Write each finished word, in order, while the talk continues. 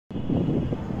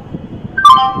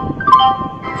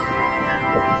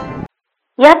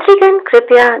यात्रीगण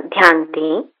कृपया ध्यान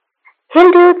दें,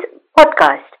 हिंदूज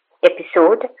पॉडकास्ट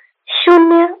एपिसोड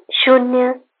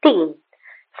 003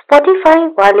 स्पॉटिफाई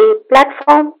वाले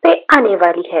प्लेटफॉर्म पे आने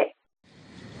वाली है।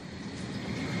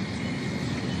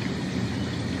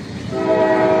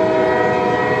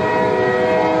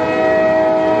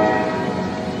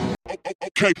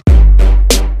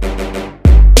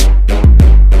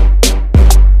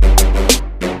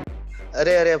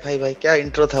 अरे अरे भाई भाई क्या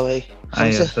इंट्रो था भाई।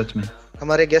 यार सच में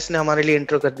हमारे गेस्ट ने हमारे लिए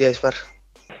इंट्रो कर दिया इस बार।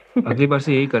 अगली बार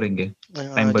से यही करेंगे।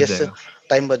 टाइम बच जाएगा।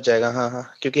 टाइम बच जाएगा।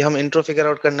 हाँ, क्योंकि हम इंट्रो फिगर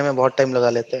आउट करने में बहुत टाइम लगा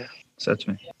लेते हैं। सच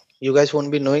में you guys won't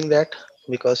be knowing that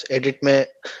because edit में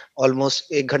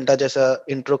ऑलमोस्ट 1 घंटा जैसा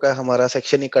इंट्रो का हमारा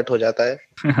सेक्शन ही कट हो जाता है।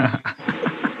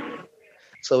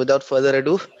 सो विदाउट फर्दर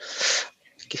अडू,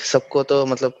 सबको तो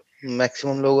मतलब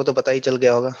मैक्सिमम लोगों को तो पता ही चल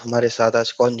गया होगा हमारे साथ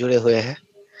आज कौन जुड़े हुए हैं।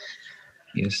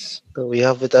 यस, तो वी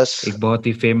हैव विद अस एक बहुत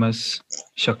ही फेमस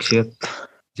शख्सियत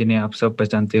जिन्हें आप सब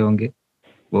पहचानते होंगे।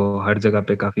 वो हर जगह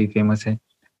पे काफी फेमस है।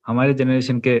 हमारे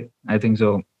जनरेशन के आई थिंक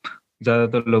सो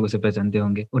ज्यादातर लोग उसे पहचानते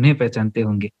होंगे, उन्हें पहचानते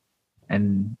होंगे।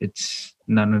 And it's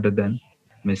none other than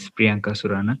miss Priyanka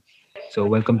Surana. So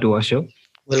welcome to our show.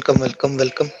 Welcome.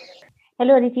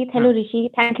 Hello Arijit, hello Rishi,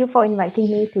 thank you for inviting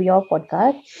me to your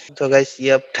podcast. तो गाइस ये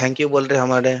अब थैंक यू बोल रहे हैं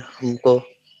हमारे हमको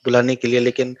बुलाने के लिए,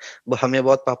 लेकिन हमें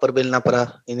बहुत पापड़ बेलना पड़ा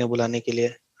इन्हें बुलाने के लिए,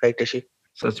 राइट ऋषि?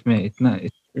 सच में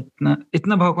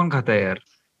इतना भाव कौन खाता है यार।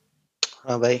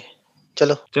 हाँ भाई,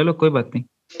 चलो कोई बात नहीं,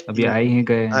 अभी आ ही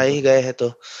गए हैं तो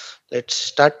let's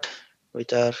start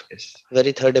with our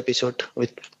very third episode with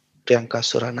Priyanka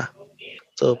Surana.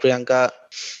 तो प्रियंका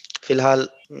फिलहाल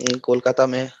कोलकाता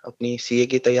में अपनी सीए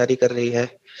की तैयारी कर रही है।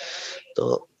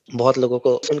 तो बहुत लोगों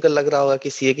को सुनकर लग रहा होगा कि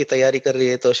सीए की तैयारी कर रही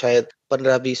है तो शायद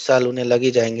 15-20 साल उन्हें लग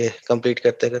ही जाएंगे कंप्लीट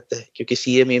करते करते, क्योंकि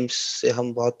सीए मीम्स से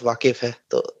हम बहुत वाकिफ है।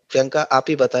 तो प्रियंका आप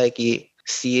ही बताएं कि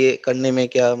सीए करने में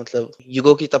क्या मतलब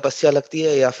युगों की तपस्या लगती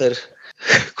है या फिर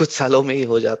कुछ सालों में ही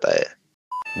हो जाता है?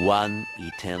 One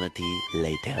eternity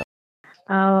later.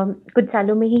 कुछ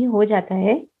सालों में ही हो जाता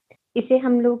है। इसे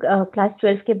हम लोग क्लास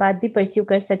 12 के बाद भी परस्यू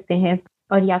कर सकते हैं,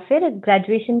 और या फिर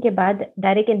ग्रेजुएशन के बाद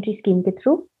डायरेक्ट एंट्री स्कीम के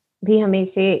थ्रू भी हमें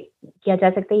इसे किया जा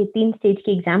सकता है। ये 3 स्टेज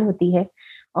की एग्जाम होती है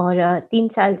और 3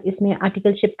 साल इसमें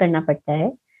आर्टिकलशिप करना पड़ता है।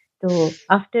 तो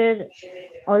after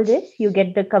all this you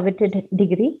get the coveted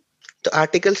degree. तो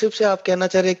आर्टिकलशिप से आप कहना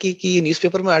चाह रहे हैं कि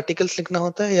न्यूज़पेपर में आर्टिकल्स लिखना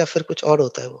होता है या फिर कुछ और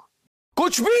होता है? वो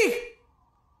कुछ भी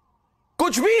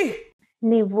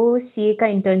नहीं, वो सीए का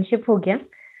इंटर्नशिप हो गया।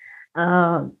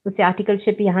 उसे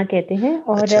आर्टिकलशिप यहाँ कहते हैं,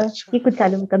 और अच्छा। ये कुछ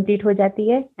सालों में कंप्लीट हो जाती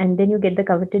है and then you get the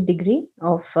coveted degree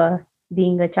of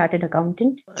being a chartered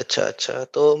accountant. अच्छा,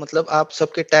 तो मतलब आप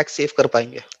सबके टैक्स सेव कर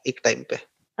पाएंगे एक टाइम पे?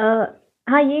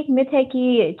 हाँ, ये एक मिथ है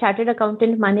कि चार्टर्ड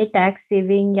अकाउंटेंट माने टैक्स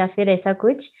सेविंग या फिर ऐसा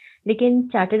कुछ, लेकिन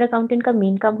चार्टर्ड अकाउंटेंट का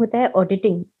मेन काम होता है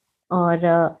ऑडिटिंग और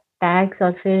टैक्स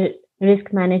और फिर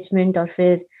रिस्क मैनेजमेंट, और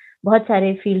फिर बहुत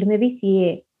सारे फील्ड में भी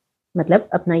सीए मतलब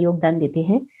अपना योगदान देते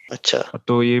हैं। अच्छा,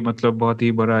 तो ये मतलब बहुत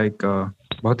ही बड़ा एक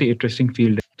बहुत ही इंटरेस्टिंग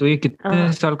फील्ड है। तो ये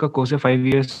कितने साल का कोर्स है? 5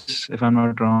 years if I am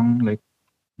not wrong, like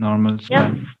normal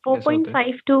span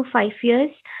 4.5 to 5 years।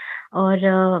 और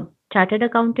चार्टर्ड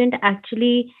अकाउंटेंट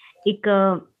एक्चुअली एक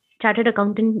चार्टर्ड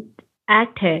अकाउंटेंट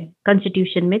एक्ट है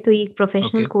कॉन्स्टिट्यूशन में, तो ये एक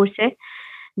प्रोफेशनल कोर्स है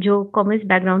जो कॉमर्स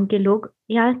बैकग्राउंड के लोग,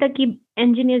 यहाँ तक कि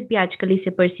इंजीनियर्स भी आजकल इसे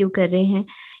परस्यू कर रहे हैं,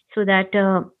 so that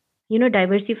you know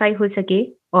diversify हो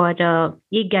सके। और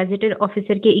ये गैजेटेड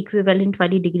ऑफिसर के इक्विवेलेंट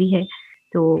वाली डिग्री है।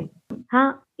 तो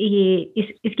हाँ, ये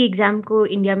इसकी एग्जाम को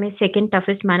इंडिया में सेकंड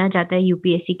टफेस्ट माना जाता है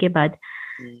यूपीएससी के बाद।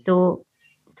 तो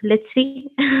लेट्स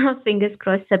सी, फिंगर्स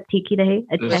क्रॉस सब ठीक ही रहे।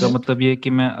 अच्छा इसका है। मतलब ये कि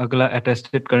मैं अगला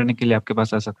अटेस्टेड करने के लिए आपके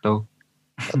पास आ सकता हूँ।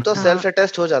 अब तो सेल्फ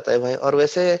अटेस्ट हो जाता है भाई। और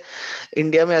वैसे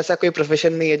इंडिया में ऐसा कोई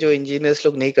प्रोफेशन नहीं है जो इंजीनियर्स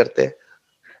लोग नहीं करते।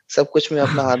 सब कुछ में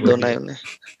अपना हाथ धोना है उन्हें।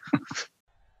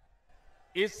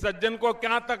 इस सज्जन को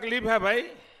क्या तकलीफ है भाई?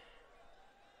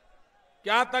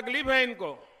 क्या तकलीफ है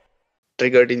इनको?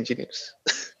 Triggered engineers.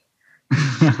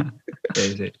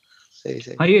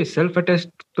 सही। हाँ, ये सेल्फ अटेस्ट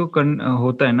तो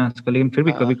होता है ना आजकल, लेकिन फिर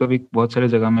भी कभी कभी बहुत सारे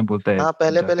जगह में बोलता है। हाँ,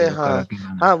 पहले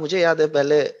हाँ मुझे याद है।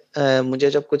 पहले मुझे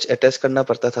जब कुछ अटेस्ट करना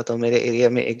पड़ता था तो मेरे एरिया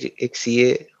में एक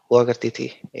सीए हुआ करती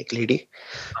थी, एक लेडी।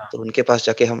 तो उनके पास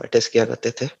जाके हम अटेस्ट किया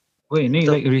करते थे। वही नहीं,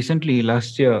 लाइक रिसेंटली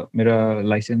लास्ट ईयर मेरा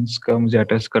लाइसेंस का मुझे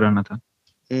अटेस्ट कराना था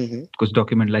कुछ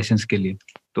डॉक्यूमेंट लाइसेंस के लिए।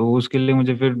 तो उसके लिए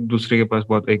मुझे फिर दूसरे के पास,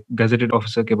 बहुत एक गैजेटेड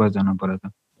ऑफिसर के पास जाना पड़ा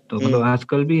था। तो मतलब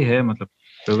आजकल भी है, मतलब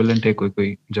प्रेवलेंट है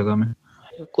कोई जगह में,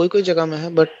 कोई जगह में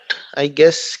है, बट आई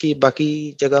गेस कि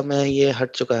बाकी जगह में ये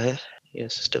हट चुका है ये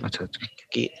सिस्टम। अच्छा।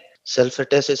 कि सेल्फ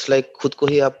अटेस्ट इट्स लाइक खुद को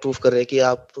ही आप प्रूव कर रहे हैं कि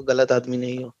आप गलत आदमी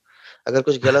नहीं हो। अगर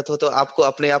कुछ गलत हो तो आपको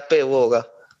अपने आप पे वो होगा,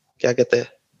 क्या कहते हैं,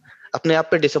 अपने आप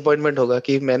पे डिसअपॉइंटमेंट होगा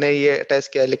कि मैंने ये अटैच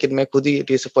किया लेकिन मैं खुद ही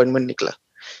डिसअपॉइंटमेंट निकला।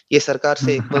 ये सरकार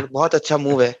से एक बहुत अच्छा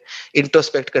मूव है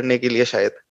इंट्रोस्पेक्ट करने के लिए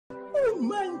शायद।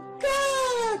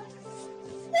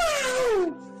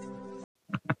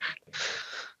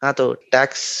 हाँ, तो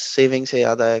टैक्स सेविंग से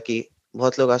याद आया कि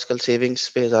बहुत लोग आजकल सेविंग्स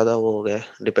पे ज्यादा वो हो गए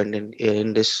dependent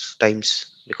in this times,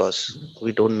 because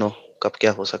we don't know कब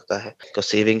क्या हो सकता है। Because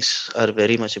savings are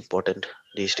very much important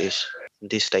these days,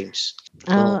 this times.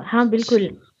 हाँ बिल्कुल।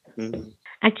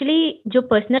 एक्चुअली जो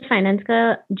पर्सनल फाइनेंस का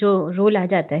जो रोल आ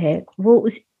जाता है वो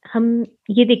हम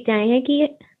ये देखते आए हैं कि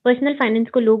पर्सनल फाइनेंस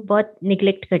को लोग बहुत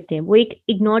निग्लेक्ट करते हैं, वो एक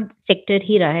इग्नोर्ड सेक्टर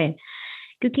ही रहा है,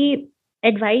 क्योंकि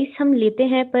एडवाइस हम लेते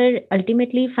हैं पर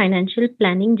अल्टीमेटली फाइनेंशियल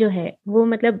प्लानिंग जो है वो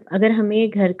मतलब अगर हमें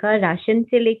घर का राशन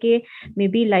से लेके may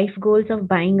be life goals of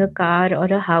buying a car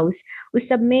और अ हाउस, उस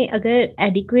सब में अगर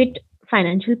एडिक्वेट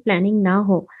फाइनेंशियल प्लानिंग ना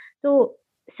हो तो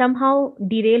समहाउ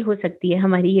डिरेल हो सकती है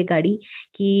हमारी ये गाड़ी।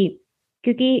 कि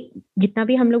क्योंकि जितना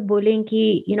भी हम लोग बोलें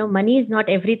कि money is not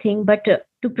everything, but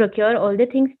to procure all the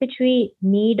things which we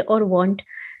need और want,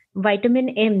 vitamin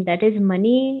M that is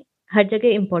money हर जगह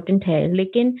इम्पोर्टेंट है।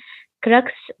 लेकिन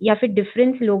क्रक्स या फिर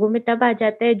डिफरेंस लोगों में तब आ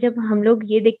जाता है जब हम लोग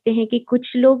ये देखते हैं कि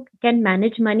कुछ लोग can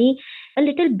manage money a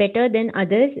little better than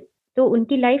others, तो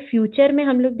उनकी लाइफ फ्यूचर में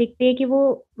हम लोग देखते हैं कि वो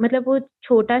मतलब वो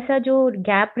छोटा सा जो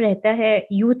गैप रहता है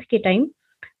यूथ के टाइम,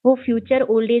 वो फ्यूचर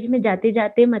ओल्ड एज में जाते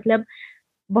जाते मतलब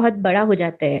बहुत बड़ा हो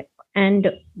जाता है एंड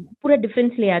पूरा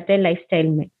डिफरेंस ले आता है लाइफस्टाइल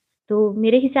में। तो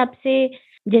मेरे हिसाब से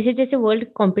जैसे जैसे वर्ल्ड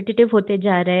कॉम्पिटिटिव होते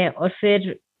जा रहा है और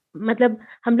फिर मतलब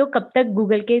हम लोग कब तक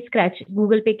गूगल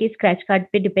पे के स्क्रैच कार्ड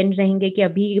पे डिपेंड रहेंगे कि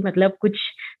अभी मतलब कुछ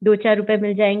 2-4 रुपए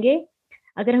मिल जाएंगे,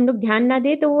 अगर हम लोग ध्यान ना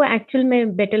दे तो वो एक्चुअल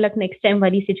में बेटर लक नेक्स्ट टाइम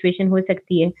वाली सिचुएशन हो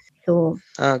सकती है। तो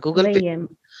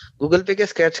गूगल पे के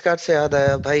स्क्रैच कार्ड से याद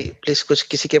आया भाई, प्लीज कुछ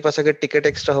किसी के पास अगर टिकट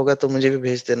एक्स्ट्रा होगा तो मुझे भी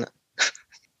भेज देना।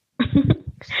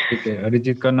 ठीक है,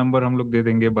 अरिजीत का नंबर हम लोग दे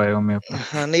देंगे बायो में अपना।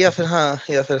 हाँ नहीं, या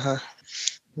फिर हाँ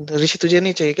ऋषि तुझे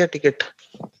नहीं चाहिए क्या टिकट?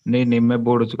 नहीं मैं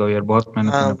बोर हो चुका हूँ यार, बहुत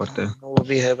मेहनत करना पड़ता है। वो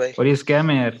भी है भाई, और ये स्कैम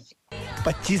है यार,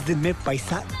 25 दिन में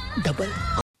पैसा डबल,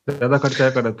 ज्यादा खर्चा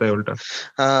करता है उल्टा।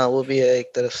 हाँ वो भी है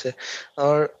एक तरफ से।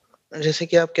 और जैसे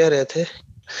कि आप कह रहे थे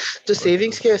तो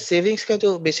सेविंग्स का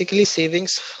जो बेसिकली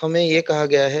सेविंग्स हमें ये कहा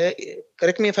गया है,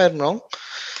 correct me if I am wrong,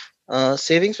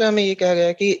 savings में हमें ये कहा गया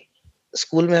है कि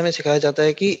स्कूल में हमें सिखाया जाता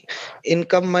है कि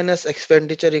income minus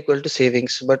expenditure equal to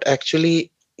savings, but actually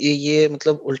ये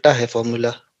मतलब उल्टा है फॉर्मूला।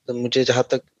 तो मुझे जहां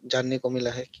तक जानने को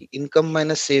मिला है कि income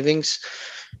minus savings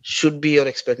should be your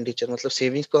expenditure, मतलब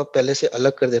सेविंग्स को आप पहले से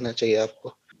अलग कर देना चाहिए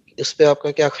आपको। इस पे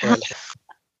आपका क्या ख्याल है?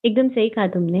 एकदम सही कहा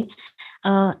तुमने।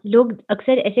 लोग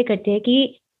अक्सर ऐसे करते हैं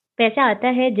कि पैसा आता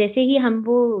है जैसे ही हम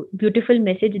वो ब्यूटीफुल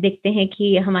मैसेज देखते हैं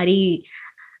कि हमारी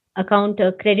अकाउंट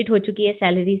क्रेडिट हो चुकी है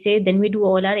सैलरी से, then we do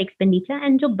all our expenditure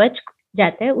and जो बच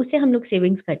जाता है उससे हम लोग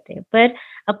सेविंग्स करते हैं। पर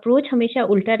अप्रोच हमेशा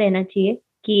उल्टा रहना चाहिए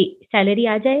कि सैलरी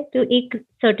आ जाए तो एक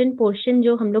सर्टेन पोर्शन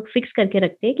जो हम लोग फिक्स करके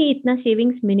रखते हैं कि इतना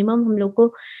सेविंग्स मिनिमम हम लोग को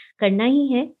करना ही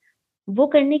है, वो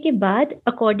करने के बाद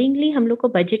अकॉर्डिंगली हम लोग को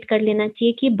बजट कर लेना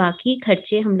चाहिए कि बाकी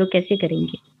खर्चे हम लोग कैसे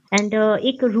करेंगे। एंड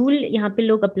एक रूल यहाँ पे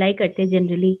लोग अप्लाई करते हैं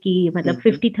जनरली कि मतलब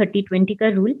 50-30-20 का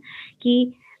रूल,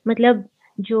 कि मतलब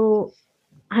जो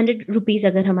 100 रुपीज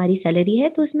अगर हमारी सैलरी है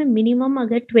तो उसमें मिनिमम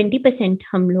अगर 20%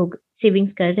 हम लोग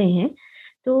सेविंग्स कर रहे हैं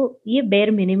तो ये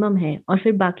बेयर मिनिमम है। और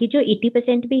फिर बाकी जो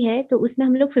 80% भी है तो उसमें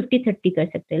हम लोग 50-30 कर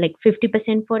सकते हैं, like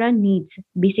 50% for our needs,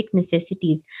 basic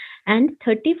necessities, and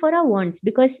 30 for our wants,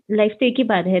 because life तो एक ही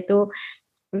बार है तो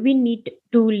we need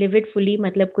to live it fully.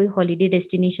 मतलब कोई हॉलीडे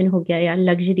डेस्टिनेशन हो गया या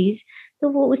लग्जरीज, तो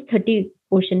वो उस 30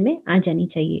 पोर्शन में आ जानी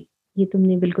चाहिए। ये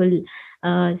तुमने बिल्कुल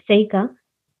सही कहा।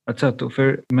 अच्छा, तो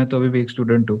फिर मैं तो अभी भी एक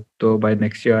स्टूडेंट हूँ, तो bye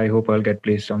next year I hope I will get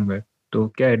place somewhere. तो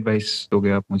क्या एडवाइस दोगे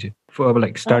आप मुझे फॉर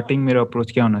लाइक स्टार्टिंग? मेरा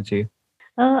अप्रोच क्या होना चाहिए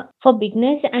फॉर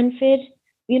बिगनर्स एंड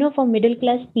फिर for middle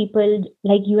class people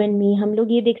like you and me? हम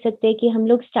लोग ये देख सकते हैं कि हम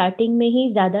लोग स्टार्टिंग में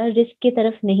ही ज्यादा रिस्क की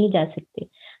तरफ नहीं जा सकते,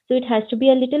 so it has to be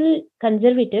a little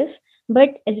conservative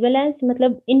but as well as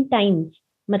मतलब इन टाइम्स,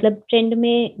 मतलब ट्रेंड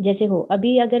में जैसे हो।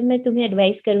 अभी अगर मैं तुम्हें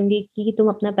एडवाइस करूंगी कि तुम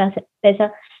अपना पैसा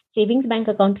सेविंग्स बैंक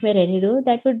अकाउंट में रहने दो,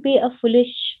 that would be a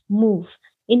foolish move.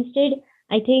 Instead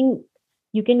I think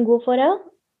you can go for a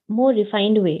more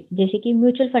refined way, जैसे कि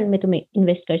म्यूचुअल फंड में तुम्हें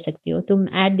इन्वेस्ट कर सकते हो। तुम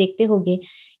ऐड देखते होगे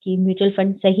कि म्यूचुअल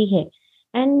फंड सही है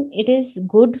and it is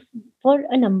good for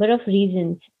a number of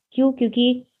reasons. क्यों?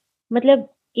 क्योंकि मतलब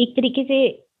एक तरीके से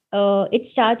it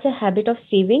starts a habit of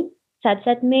saving, साथ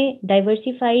साथ में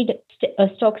डाइवर्सिफाइड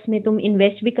स्टॉक्स में तुम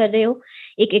इन्वेस्ट भी कर रहे हो,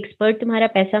 एक एक्सपर्ट तुम्हारा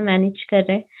पैसा मैनेज कर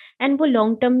रहा है, एंड वो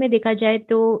लॉन्ग टर्म में देखा जाए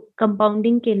तो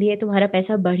कंपाउंडिंग के लिए तुम्हारा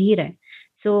पैसा बढ़ ही रहा है।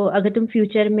 सो अगर तुम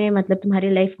फ्यूचर में मतलब तुम्हारे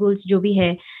लाइफ गोल्स जो भी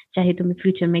है, चाहे तुम्हें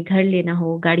फ्यूचर में घर लेना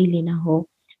हो, गाड़ी लेना हो,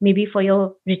 may be for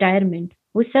your retirement,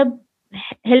 वो सब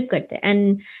हेल्प करते हैं।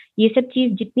 एंड ये सब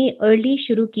चीज जितनी अर्ली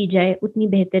शुरू की जाए उतनी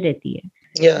बेहतर रहती है।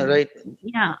 या राइट,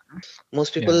 या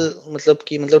मोस्ट पीपल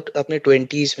मतलब अपने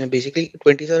 20s में, basically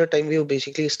 20s are time we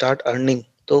basically start earning.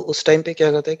 तो उस टाइम पे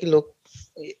क्या करता है कि लोग,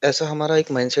 ऐसा हमारा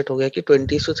एक माइंडसेट हो गया कि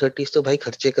 20s to 30s तो भाई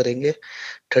खर्चे करेंगे,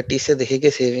 30s से देखेंगे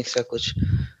सेविंग्स का कुछ।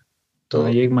 तो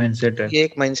ये एक माइंडसेट है। ये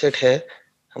एक माइंडसेट है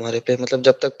हमारे पे, मतलब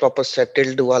जब तक प्रॉपर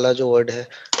सेटल्ड वाला जो वर्ड है,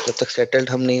 जब तक सेटल्ड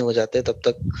हम नहीं हो जाते तब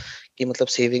तक कि मतलब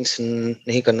सेविंग्स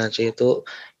नहीं करना चाहिए। तो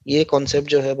ये कॉन्सेप्ट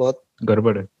जो है बहुत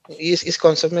गड़बड़ है, इस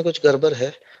कॉन्सेप्ट में कुछ गड़बड़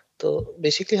है। तो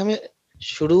बेसिकली हमें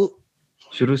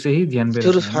शुरू से ही ध्यान पे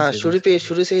रखना है ना savings।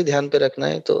 शुरू से ही ध्यान पे रखना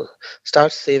है। तो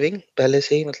स्टार्ट सेविंग पहले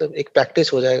से ही, मतलब एक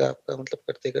प्रैक्टिस हो जाएगा आपका, मतलब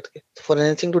करते करते। For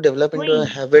anything to develop into a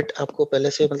वही हैबिट, आपको पहले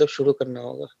से मतलब शुरू करना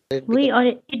होगा। वही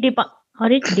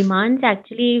और it demands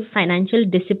actually financial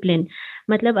discipline.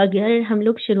 मतलब अगर हम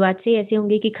लोग शुरुआत से ऐसे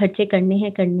होंगे कि खर्चे करने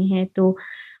हैं, तो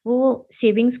वो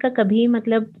सेविंग्स का कभी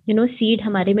मतलब सीड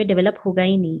हमारे में डेवलप होगा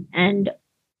ही नहीं। एंड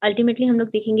अल्टीमेटली हम लोग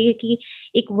देखेंगे कि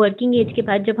एक वर्किंग एज के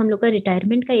बाद जब हम लोग का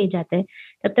रिटायरमेंट का एज आता है,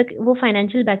 तब तक वो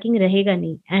फाइनेंशियल बैकिंग रहेगा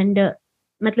नहीं। एंड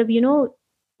मतलब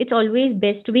it's always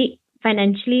best to be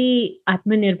financially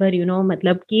आत्मनिर्भर,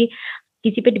 मतलब कि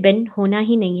किसी पे डिपेंड होना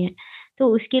ही नहीं है। तो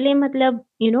उसके लिए मतलब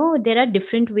there are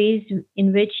different ways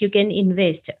in which you can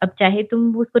invest. अब चाहे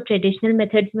तुम उसको ट्रेडिशनल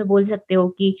मेथड्स में बोल सकते हो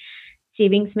कि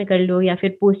सेविंग्स में कर लो, या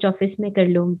फिर पोस्ट ऑफिस में कर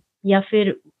लो, या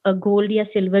फिर गोल्ड या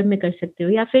सिल्वर में कर सकते हो,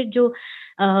 या फिर जो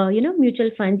म्यूचुअल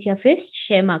फंड्स या फिर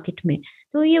शेयर मार्केट में।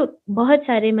 तो ये बहुत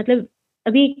सारे मतलब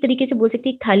अभी एक तरीके से बोल सकते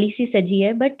हैं एक थाली सी सजी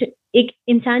है, बट एक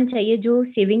इंसान चाहिए जो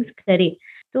सेविंग्स करे।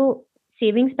 तो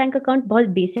सेविंग्स बैंक अकाउंट बहुत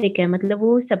बेसिक है, मतलब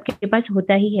वो सबके पास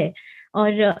होता ही है।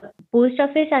 और पोस्ट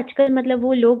ऑफिस आजकल मतलब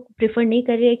वो लोग प्रेफर नहीं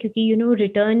कर रहे हैं, क्योंकि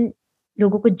रिटर्न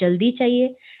लोगों को जल्दी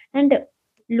चाहिए। एंड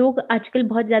लोग आजकल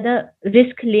बहुत ज़्यादा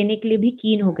रिस्क लेने के लिए भी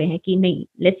कीन हो गए हैं कि नहीं,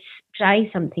 लेट्स ट्राई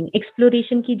समथिंग।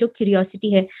 एक्सप्लोरेशन की जो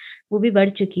क्यूरियोसिटी है वो भी बढ़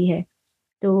चुकी है।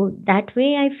 तो दैट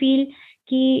वे आई फील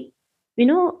कि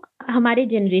हमारे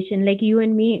generation like you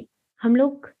and me, हम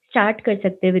लोग स्टार्ट कर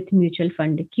सकते हैं विथ म्यूचुअल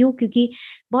फंड। क्यों? क्योंकि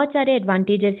बहुत सारे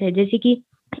एडवांटेजेस है, जैसे कि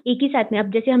एक ही साथ में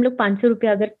अब जैसे हम लोग 500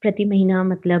 रुपया अगर प्रति महीना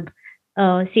मतलब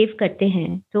सेव करते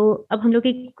हैं, तो अब हम लोग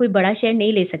कोई बड़ा शेयर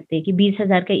नहीं ले सकते कि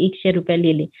 20,000 का एक शेयर रुपया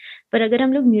ले ले। पर अगर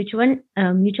हम लोग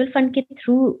म्यूचुअल फंड के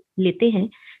थ्रू लेते हैं,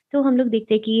 तो हम लोग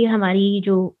देखते हैं कि हमारी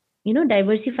जो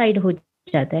डाइवर्सिफाइड हो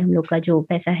जाता है हम लोग का जो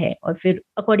पैसा है, और फिर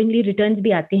अकॉर्डिंगली रिटर्न्स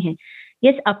भी आते हैं।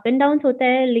 यस, अप एंड डाउन होता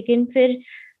है, लेकिन फिर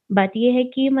बात ये है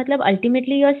कि मतलब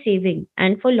ultimately you are saving,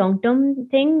 and for long term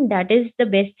thing that is the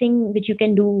best thing which you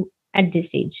can do at this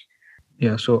age.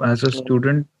 Yeah, so as a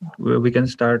student, we can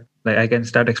start, like I can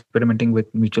start experimenting with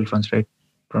mutual funds, right,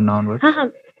 from now onwards.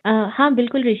 हाँ,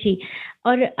 बिल्कुल ऋषि।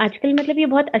 और आजकल मतलब ये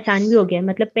बहुत आसान भी हो गया है।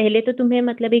 मतलब पहले तो तुम्हें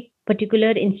मतलब एक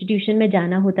पर्टिकुलर इंस्टीट्यूशन में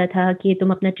जाना होता था कि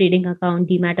तुम अपना ट्रेडिंग अकाउंट,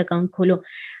 डीमैट अकाउंट खोलो।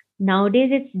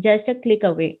 Nowadays it's just a click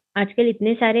away. आजकल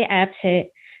इतने सारे ऐप्स है,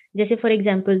 जैसे फॉर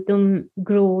एग्जांपल तुम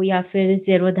ग्रो या फिर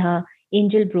ज़ेरोधा,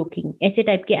 एंजल ब्रोकिंग ऐसे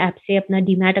टाइप के ऐप से अपना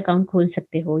डीमैट अकाउंट खोल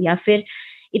सकते हो। या फिर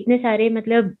इतने सारे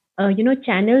मतलब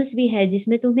चैनल्स भी है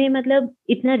जिसमें तुम्हें मतलब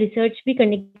इतना रिसर्च भी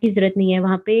करने की ज़रूरत नहीं है।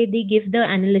 वहाँ पे दे गिव द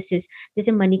एनालिसिस,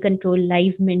 जैसे money control,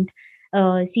 live mint,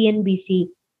 CNBC,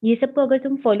 ये सब को अगर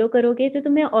तुम फॉलो करोगे तो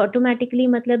तुम्हें ऑटोमेटिकली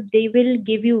मतलब दे विल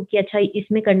गिव यू कि अच्छा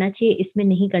इसमें करना चाहिए, इसमें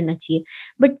नहीं करना चाहिए।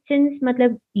 बट सिंस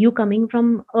मतलब you coming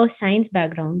from a science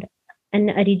background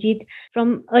and Arijit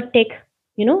from a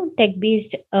take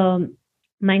based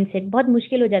mindset, बहुत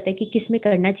मुश्किल हो जाता है कि किस में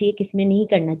करना चाहिए, किस में नहीं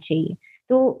करना चाहिए।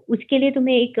 तो उसके लिए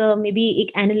तुम्हें एक मे बी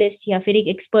एक एनालिस्ट या फिर एक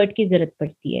एक्सपर्ट की ज़रूरत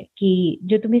पड़ती है कि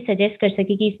जो तुम्हें सजेस्ट कर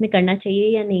सके कि इसमें करना चाहिए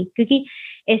या नहीं। क्योंकि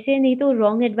ऐसे नहीं तो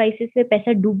रॉन्ग एडवाइसेस से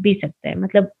पैसा डूब भी सकता है।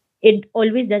 मतलब it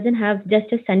always doesn't have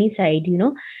just a sunny side,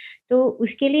 तो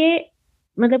उसके लिए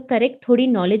मतलब करेक्ट थोड़ी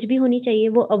नॉलेज भी होनी चाहिए।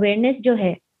 वो अवेयरनेस जो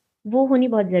है वो होनी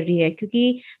बहुत ज़रूरी है,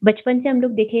 क्योंकि बचपन से हम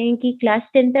लोग देखे हैं कि क्लास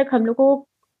 10 तक हम लोग को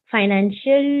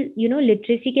फाइनेंशियल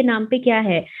लिटरेसी के नाम पे क्या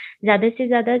है, ज़्यादा से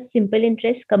ज़्यादा simple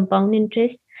interest, compound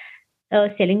interest,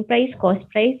 selling price, cost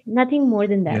price, nothing more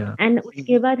than that. And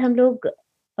उसके बाद हम लोग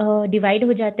डिवाइड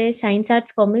हो जाते हैं साइंस,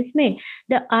 आर्ट्स, कॉमर्स में।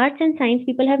 The arts and science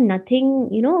people have nothing,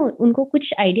 उनको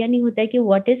कुछ आइडिया नहीं होता है कि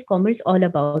what is commerce all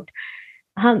about.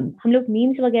 हम लोग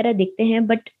मीम्स वगैरह देखते हैं,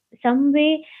 but some way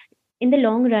in the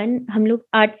long run हम लोग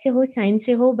आर्ट्स से हो, साइंस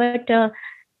से हो, but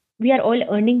we are all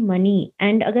earning money.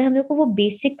 And अगर हम लोग को वो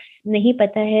बेसिक्स नहीं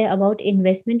पता है अबाउट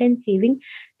इन्वेस्टमेंट एंड सेविंग,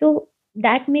 तो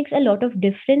that makes a lot of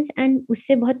difference. And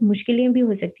उससे बहुत मुश्किलें भी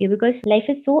हो सकती है, because life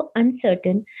is so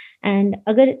uncertain. And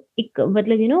अगर एक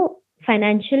मतलब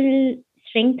फाइनेंशियल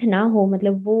स्ट्रेंथ ना हो,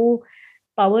 मतलब वो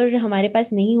पावर हमारे पास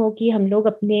नहीं हो कि हम लोग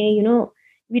अपने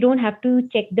we don't have to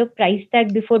check the price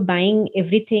tag before buying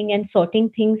everything and sorting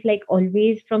things like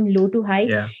always from low to high.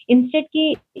 Yeah. Instead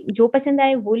कि जो पसंद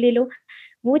आए वो ले लो,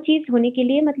 वो चीज होने के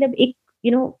लिए मतलब एक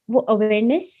वो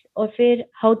अवेयरनेस और फिर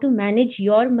how to manage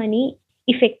your money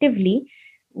effectively,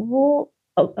 वो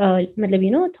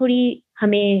मतलब थोड़ी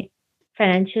हमें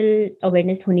फाइनेंशियल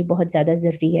अवेयरनेस होनी बहुत ज्यादा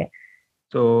जरूरी है।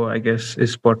 तो आई गेस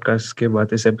इस पॉडकास्ट के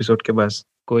बाद, इस एपिसोड के बाद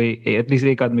कोई एटलीस्ट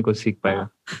एक आदमी को सीख पाएगा।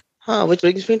 हाँ, which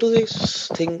brings me to this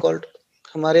thing called,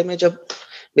 हमारे में जब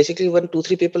basically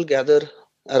 1-2-3 people gather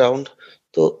around,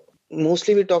 तो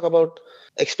mostly we talk about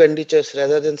expenditures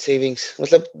rather than savings।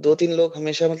 मतलब 2-3 लोग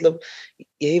हमेशा मतलब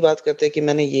यही बात करते हैं कि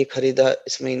मैंने ये खरीदा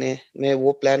इस महीने, मैं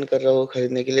वो प्लान कर रहा हूँ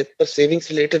खरीदने के लिए, पर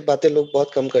सेविंग्स रिलेटेड बातें लोग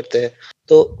बहुत कम करते हैं।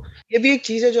 तो ये भी एक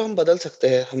चीज है जो हम बदल सकते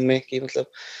हैं हम में, कि मतलब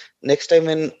next time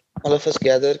when all of us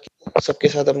gather, सबके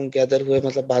साथ हम गैदर हुए,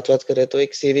 मतलब बात करें, तो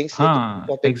एक सेविंग्स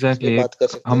टॉपिक एग्जैक्टली बात कर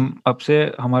सकते हैं। हम अब से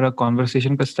हमारा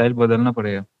कॉन्वर्सेशन का स्टाइल बदलना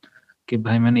पड़ेगा कि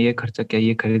भाई मैंने ये खर्चा किया,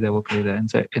 ये खरीदा, वो खरीदा।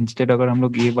 इंस्टेड अगर हम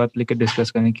लोग ये बात लेके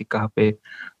डिस्कस करें कि कहाँ पे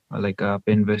कहाँ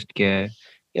पे इन्वेस्ट किया है,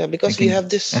 या बिकॉज़ वी हैव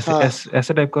दिस,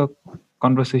 ऐसे टाइप का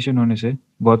कॉन्वर्सेशन होने से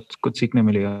बहुत कुछ सीखने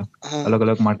मिलेगा,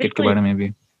 अलग-अलग मार्केट के बारे में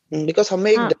भी। बिकॉज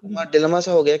हमें एक डिलेमा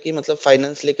सा हो गया कि मतलब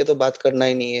फाइनेंस लेके तो बात करना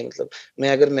ही नहीं है, मतलब मैं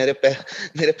अगर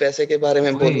मेरे पैसे के बारे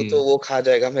में बोलूं तो वो खा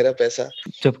जाएगा मेरा पैसा,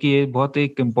 जबकि ये बहुत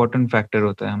एक इम्पोर्टेंट फैक्टर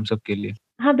होता है हम सब के लिए।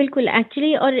 हाँ बिल्कुल,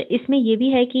 एक्चुअली और इसमें ये भी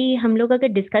है कि हम लोग अगर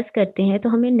डिस्कस करते हैं तो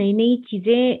हमें नई नई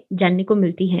चीजें जानने को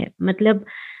मिलती हैं। मतलब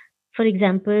फॉर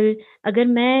एग्जाम्पल अगर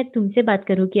मैं तुमसे बात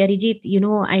करूँ कि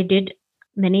अरिजीत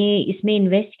मैंने इसमें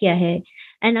इन्वेस्ट किया है,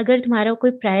 एंड अगर तुम्हारा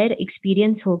कोई प्रायर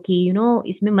एक्सपीरियंस हो कि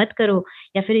इसमें मत करो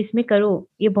या फिर इसमें करो,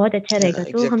 ये बहुत अच्छा रहेगा।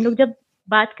 तो हम लोग जब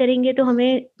बात करेंगे तो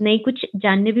हमें नई कुछ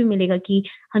जानने भी मिलेगा कि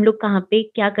हम लोग कहाँ पे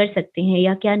क्या कर सकते हैं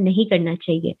या क्या नहीं करना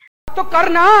चाहिए। तो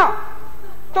करना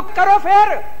तो करो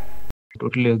फिर।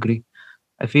 Totally agree.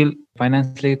 I feel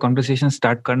finance लेके कॉन्वर्सेशन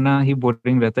स्टार्ट करना ही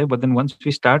बोरिंग रहता है, but then once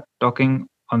we start talking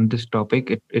on this topic,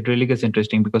 it really gets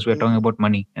interesting because we are talking about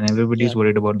money and everybody is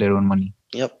worried about their own money.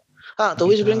 Yep. हाँ, तो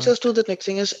which brings us to the next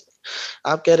thing is,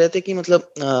 आप कह रहे थे कि मतलब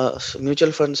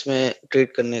mutual funds में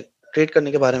trade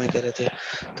करने के बारे में कह रहे थे।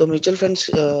 तो म्यूचुअल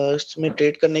फंड्स में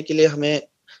ट्रेड करने के लिए हमें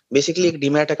बेसिकली एक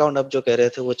डीमैट अकाउंट आप जो कह रहे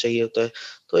थे वो चाहिए होता है।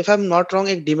 तो if I am not wrong,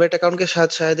 एक डीमैट अकाउंट के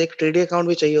साथ शायद एक ट्रेडिंग अकाउंट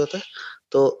भी चाहिए होता है।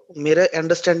 तो मेरे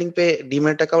अंडरस्टैंडिंग पे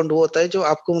डीमैट अकाउंट वो होता है जो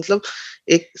आपको मतलब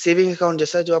एक सेविंग अकाउंट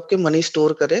जैसा है जो आपके मनी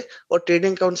स्टोर करे, और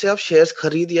ट्रेडिंग अकाउंट से आप शेयर्स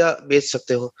खरीद या बेच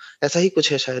सकते हो, ऐसा ही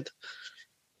कुछ है शायद।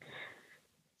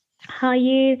 हाँ,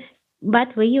 ये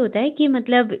बात वही होता है कि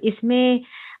मतलब इसमें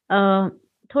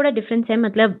थोड़ा डिफरेंस है।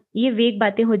 मतलब ये वेग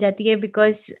बातें हो जाती है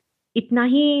बिकॉज इतना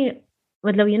ही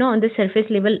मतलब ऑन द सरफेस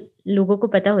लेवल लोगों को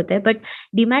पता होता है, but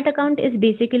demat account is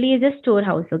basically is a store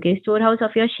house, okay, store house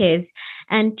of your shares,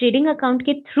 and trading account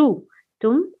के थ्रू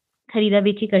तुम खरीदा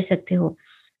बेची कर सकते हो।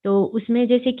 तो उसमें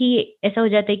जैसे कि ऐसा हो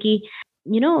जाता है कि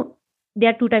they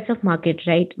are 2 types of market,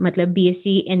 right? मतलब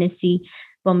BSE, NSE,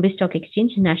 Bombay stock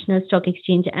exchange, national stock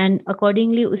exchange, and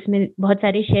accordingly उसमें बहुत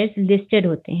सारे शेयर्स लिस्टेड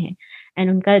होते हैं,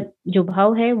 एंड उनका जो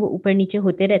भाव है वो ऊपर नीचे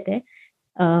होते रहता है।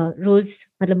 रोज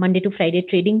मतलब मंडे टू फ्राइडे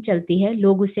ट्रेडिंग चलती है,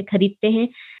 लोग उसे खरीदते हैं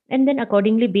एंड देन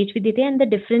अकॉर्डिंगली बेच भी देते हैं, and the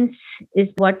difference is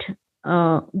what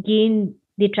gain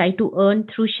they try to earn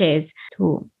through shares.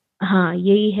 तो हाँ,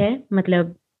 यही है,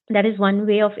 मतलब that is one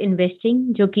way of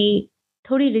investing जो कि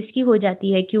थोड़ी रिस्की हो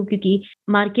जाती है। क्योंकि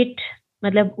मार्केट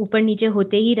मतलब ऊपर नीचे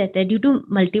होते ही रहता है ड्यू टू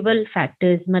मल्टीपल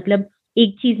फैक्टर्स। मतलब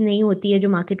एक चीज नहीं होती है जो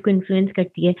मार्केट को इन्फ्लुएंस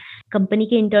करती है। कंपनी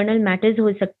के इंटरनल मैटर्स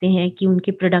हो सकते हैं कि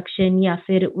उनके प्रोडक्शन या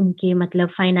फिर उनके मतलब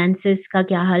फाइनेंसेस का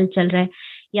क्या हाल चल रहा है,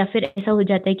 या फिर ऐसा हो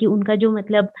जाता है कि उनका जो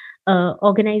मतलब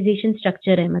ऑर्गेनाइजेशन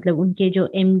स्ट्रक्चर है, मतलब उनके जो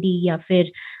MD या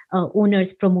फिर ओनर्स,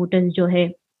 प्रमोटर्स जो है,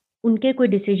 उनके कोई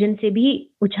डिसीजन से भी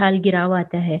उछाल गिराव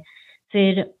आता है।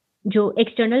 फिर जो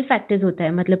एक्सटर्नल फैक्टर्स होता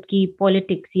है, मतलब कि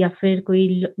पॉलिटिक्स या फिर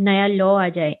कोई नया लॉ आ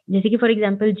जाए, जैसे कि फॉर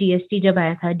एग्जांपल GST जब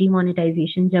आया था,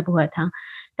 डिमोनेटाइजेशन जब हुआ था,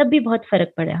 तब भी बहुत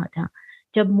फर्क पड़ा था।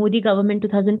 जब मोदी गवर्नमेंट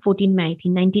 2014 में आई थी,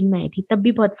 19 में आई थी, तब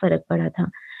भी बहुत फर्क पड़ा था।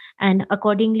 एंड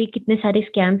अकॉर्डिंगली कितने सारे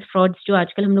स्कैम्स, फ्रॉड्स जो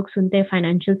आजकल हम लोग सुनते हैं,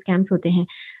 फाइनेंशियल स्कैम्स होते हैं,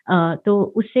 तो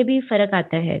उससे भी फर्क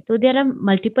आता है। तो there are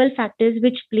multiple factors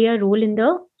which play a role in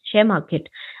the share market,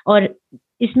 और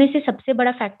इसमें से सबसे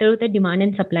बड़ा फैक्टर होता है डिमांड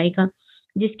एंड सप्लाई का,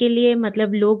 जिसके लिए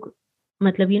मतलब लोग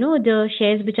मतलब the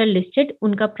shares which are listed,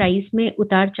 उनका प्राइस में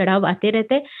उतार चढ़ाव आते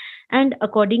रहते हैं, एंड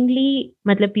अकॉर्डिंगली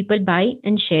मतलब पीपल बाय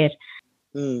एंड शेयर।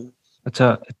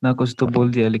 अच्छा, इतना कुछ तो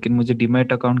बोल दिया, लेकिन मुझे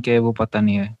डीमैट अकाउंट क्या है वो पता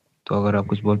नहीं है, तो अगर आप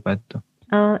कुछ बोल पाए तो।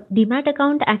 डीमैट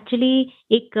अकाउंट एक्चुअली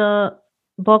एक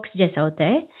बॉक्स जैसा होता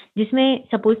है जिसमें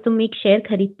सपोज तुम एक शेयर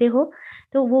खरीदते हो,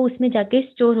 तो वो उसमें जाके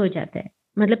स्टोर हो जाता है।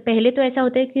 मतलब पहले तो ऐसा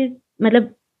होता है कि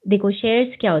मतलब देखो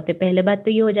शेयर्स क्या होते हैं, पहले बात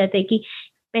तो ये हो जाता है कि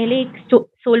पहले एक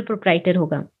सोल प्रोप्राइटर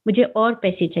होगा, मुझे और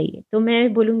पैसे चाहिए, तो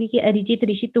मैं बोलूँगी कि अरिजीत,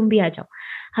 ऋषि तुम भी आ जाओ।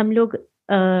 हम लोग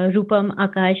रूपम,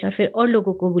 आकाश और फिर और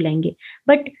लोगों को बुलाएँगे।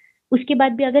 बट उसके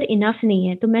बाद भी अगर इनफ नहीं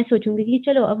है तो मैं सोचूँगी कि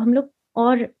चलो अब हम लोग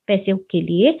और पैसों के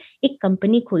लिए एक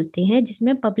कंपनी खोलते हैं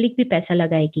जिसमें पब्लिक भी पैसा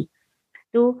लगाएगी।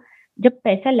 तो जब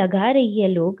पैसा लगा रही है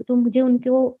लोग, तो मुझे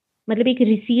उनको मतलब एक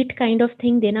रिसीट काइंड ऑफ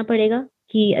थिंग देना पड़ेगा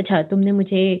कि अच्छा तुमने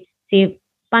मुझे से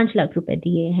 5 लाख रुपए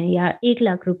दिए हैं या 1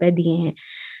 लाख रुपए दिए हैं।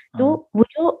 तो वो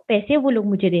जो पैसे वो लोग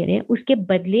मुझे दे रहे हैं, उसके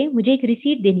बदले मुझे एक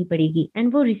रिसीट देनी पड़ेगी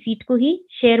एंड वो रिसीट को ही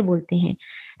शेयर बोलते हैं।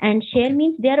 And share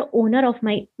means they are owner of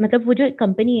my, मतलब वो जो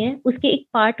कंपनी है उसके एक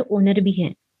पार्ट ओनर भी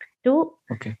हैं। तो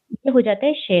ये हो जाता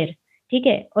है शेयर, ठीक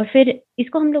है? और फिर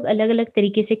इसको हम लोग अलग-अलग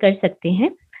तरीके से कर सकते हैं।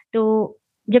 तो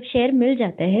जब शेयर मिल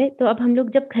जाता है, तो अब हम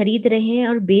लोग जब खरीद रहे हैं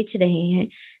और बेच रहे हैं,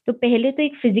 तो पहले तो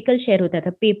एक फिजिकल शेयर होता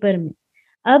था पेपर में।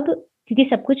 अब क्योंकि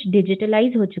सब कुछ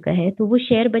डिजिटलाइज़ हो चुका है, तो वो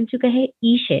शेयर बन चुका है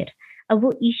ई-शेयर। अब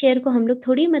वो ई-शेयर को हम लोग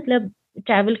थोड़ी मतलब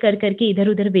ट्रैवल कर के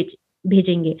इधर-उधर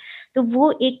भेजेंगे। तो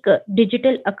वो एक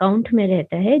डिजिटल अकाउंट में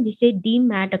रहता है जिसे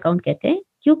डीमैट अकाउंट कहते हैं।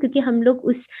 क्यों? क्योंकि हम लोग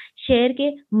उस शेयर के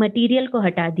मटेरियल को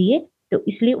हटा दिए, तो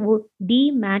इसलिए वो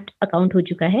डीमैट अकाउंट हो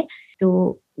चुका है।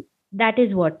 तो that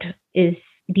is what is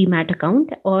demat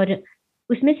account. और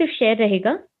उसमें सिर्फ शेयर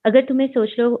रहेगा। अगर तुम्हें सोच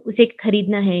लो उसे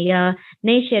खरीदना है या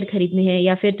नए शेयर खरीदने हैं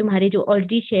या फिर तुम्हारे जो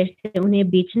ऑलरेडी शेयर्स थे उन्हें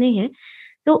बेचने हैं,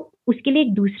 तो उसके लिए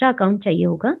एक दूसरा अकाउंट चाहिए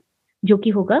होगा, जो कि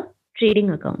होगा ट्रेडिंग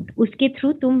अकाउंट। उसके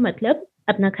थ्रू तुम मतलब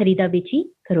अपना खरीदा-बेची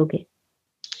करोगे।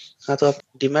 हाँ, तो आप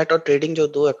डीमैट और ट्रेडिंग जो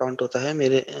 2 अकाउंट होता है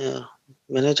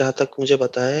मैंने जहाँ तक मुझे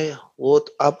पता है वो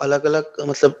आप अलग-अलग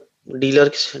मतलब डीलर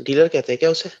कहते हैं क्या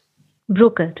उसे?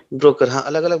 ब्रोकर, हाँ,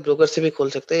 अलग-अलग ब्रोकर से भी खोल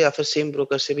सकते हैं या फिर सेम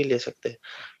ब्रोकर से भी ले सकते हैं।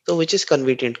 तो व्हिच इज़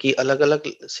कन्वीनिएंट कि अलग-अलग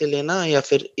से लेना या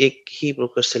फिर एक ही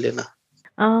ब्रोकर से लेना?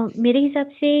 मेरे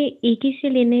हिसाब से एक ही से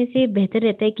लेने से बेहतर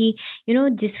रहता है कि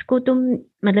जिसको तुम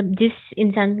मतलब जिस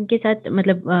इंसान के साथ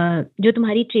मतलब जो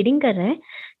तुम्हारी ट्रेडिंग कर रहा है,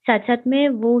 साथ-साथ में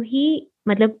वो ही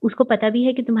मतलब उसको पता भी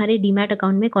है कि तुम्हारे डीमैट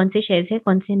अकाउंट में कौन से शेयर्स हैं,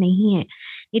 कौन से नहीं हैं।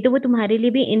 नहीं तो वो तुम्हारे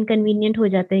लिए भी इनकन्वीनिएंट हो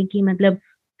जाता है कि मतलब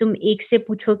तुम एक से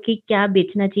पूछो कि क्या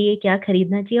बेचना चाहिए, क्या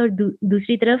खरीदना चाहिए और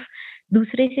दूसरी तरफ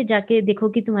दूसरे से जाके देखो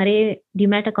कि तुम्हारे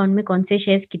डीमैट अकाउंट में कौन से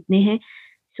शेयर्स कितने हैं।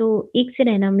 सो एक से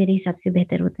रहना मेरे हिसाब से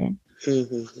बेहतर होता है।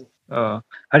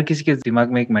 हर किसी के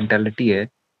दिमाग में एक मेंटालिटी है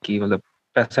कि मतलब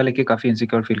पैसा लेके काफ़ी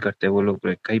इनसिक्योर फ़ील करते हैं वो लोग।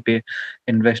 कहीं पे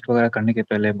इन्वेस्ट वगैरह करने के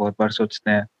पहले बहुत बार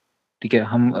सोचते हैं। ठीक है,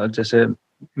 हम जैसे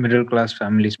मिडिल क्लास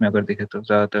फैमिलीज़ में अगर देखें तो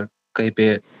ज़्यादातर कहीं पे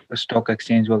स्टॉक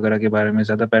एक्सचेंज वगैरह के बारे में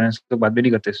ज़्यादा पेरेंट्स तो बात भी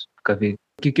नहीं करते कभी,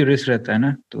 क्योंकि रिस्क रहता है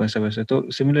ना, तो वैसे तो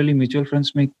सिमिलरली म्यूचुअल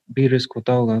फंड्स में भी रिस्क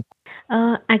होता होगा?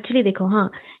 एक्चुअली देखो, हाँ,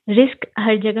 रिस्क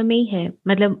हर जगह में ही है।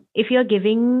 मतलब if you are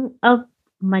giving a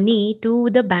money to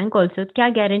the bank also, क्या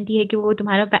गारंटी है कि वो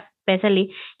तुम्हारा पैसा ले?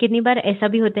 कितनी बार ऐसा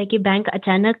भी होता है कि बैंक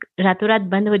अचानक रातों रात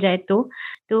बंद हो जाए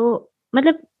तो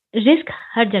मतलब रिस्क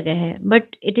हर जगह है,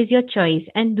 but it is your choice.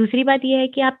 And दूसरी बात ये है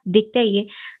कि आप देखते आइए,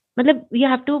 मतलब you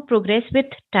have to progress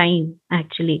with time.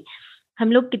 Actually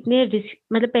हम लोग कितने रिस्क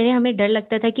मतलब पहले हमें डर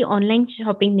लगता था कि ऑनलाइन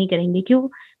शॉपिंग नहीं करेंगे, क्यों?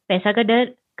 पैसा का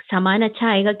डर, सामान अच्छा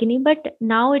आएगा कि नहीं, but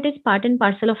now it is part and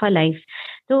parcel of our life.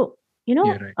 तो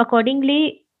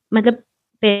अकॉर्डिंगली मतलब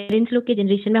पेरेंट्स लोग के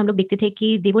जनरेशन में हम लोग देखते थे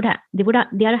कि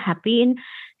they are happy in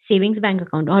savings bank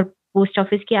account और पोस्ट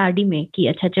ऑफिस के आरडी में कि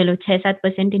अच्छा चलो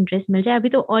 6-7% इंटरेस्ट मिल जाए। अभी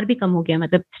तो और भी कम हो गया,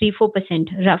 मतलब 3-4%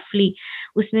 रफली।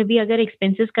 उसमें भी अगर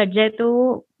एक्सपेंसेस कट जाए तो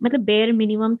मतलब बेयर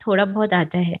मिनिमम थोड़ा बहुत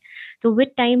आता है। तो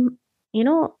विद टाइम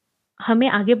हमें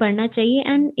आगे बढ़ना चाहिए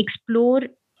and explore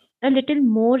a little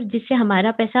more, जिससे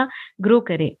हमारा पैसा ग्रो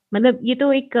करे। मतलब ये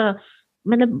तो एक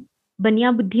मतलब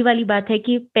बनिया बुद्धि वाली बात है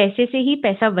कि पैसे से ही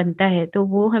पैसा बनता है, तो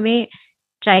वो हमें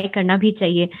ट्राई करना भी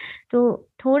चाहिए। तो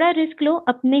थोड़ा रिस्क लो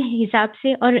अपने हिसाब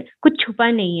से और कुछ छुपा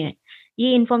नहीं है।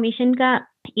 ये इन्फॉर्मेशन का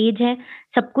एज है,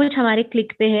 सब कुछ हमारे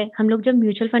क्लिक पे है। हम लोग जब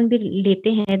म्यूचुअल फंड भी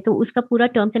लेते हैं तो उसका पूरा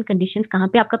टर्म्स एंड कंडीशंस, कहाँ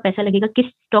पे आपका पैसा लगेगा, किस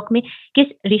स्टॉक में, किस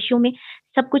रेशियो में,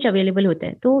 सब कुछ अवेलेबल होता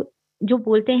है। तो जो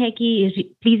बोलते हैं कि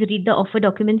please read the offer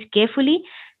documents carefully,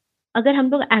 अगर हम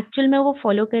लोग एक्चुअल में वो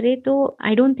फॉलो करें तो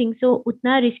आई डोंट थिंक सो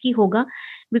उतना रिस्की होगा।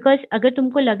 बिकॉज़ अगर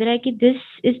तुमको लग रहा है कि this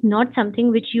is not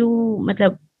something which you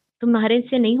मतलब तुम्हारे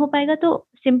से नहीं हो पाएगा, तो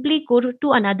simply go to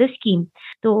another scheme.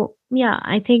 तो या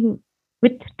I think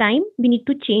with time we need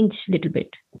to change little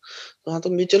bit. हाँ, तो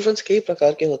म्यूचुअल फंड्स कई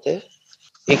प्रकार के होते हैं।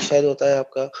 एक शायद होता है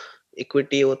आपका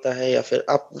इक्विटी होता है, या फिर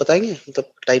आप बताएंगे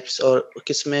मतलब टाइप्स और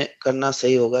किसमें करना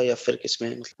सही होगा या फिर किसमें?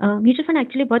 म्यूचुअल फंड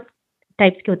एक्चुअली बहुत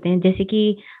टाइप्स के होते हैं, जैसे कि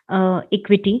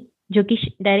इक्विटी जो कि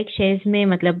डायरेक्ट शेयर्स में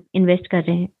मतलब इन्वेस्ट कर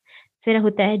रहे हैं। फिर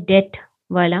होता है डेट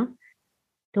वाला,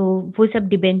 तो वो सब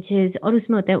डिबेंचर्स और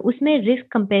उसमें होता है, उसमें रिस्क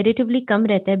कंपैरेटिवली कम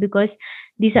रहता है because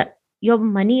this your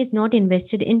money is not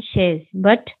invested in shares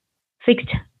but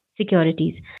fixed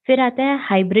securities. फिर आता है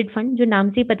हाइब्रिड फंड, जो नाम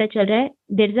से ही पता चल रहा है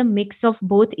there is a mix of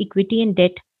both equity and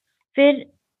debt. फिर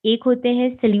एक होते हैं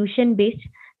सोल्यूशन बेस्ड,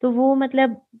 तो वो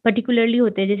मतलब पर्टिकुलरली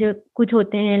होते हैं, जैसे कुछ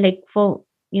होते हैं like for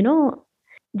you know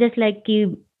just like कि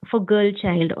फॉर गर्ल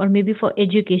चाइल्ड और मे बी फॉर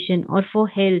एजुकेशन और फॉर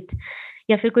हेल्थ,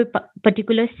 या फिर कोई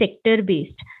पर्टिकुलर सेक्टर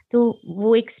बेस्ड, तो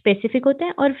वो एक स्पेसिफिक होता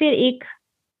है। और फिर एक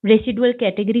रेसिडुअल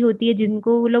कैटेगरी होती है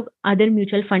जिनको वो लोग अदर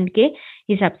म्यूचुअल फंड के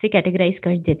हिसाब से कैटेगराइज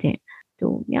कर देते हैं।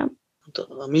 तो या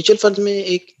तो म्यूचुअल फंड में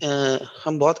एक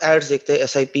हम बहुत एड्स देखते हैं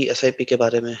एसआईपी के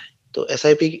बारे में, तो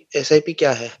एसआईपी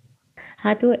क्या है?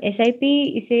 हाँ, तो एसआईपी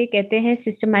इसे कहते हैं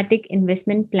सिस्टमैटिक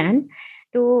इन्वेस्टमेंट प्लान।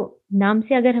 तो नाम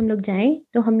से अगर हम लोग जाएं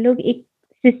तो हम लोग एक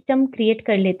सिस्टम क्रिएट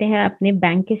कर लेते हैं अपने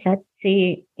बैंक के साथ, से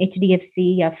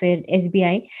एचडीएफसी या फिर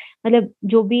एसबीआई, मतलब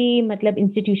जो भी मतलब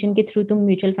इंस्टीट्यूशन के थ्रू तुम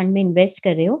म्यूचुअल फंड में इन्वेस्ट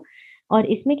कर रहे हो। और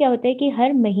इसमें क्या होता है कि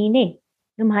हर महीने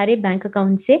तुम्हारे बैंक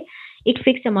अकाउंट से एक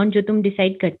फिक्स अमाउंट जो तुम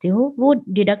डिसाइड करते हो वो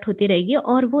डिडक्ट होती रहेगी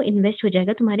और वो इन्वेस्ट हो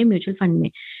जाएगा तुम्हारे म्यूचुअल फंड में।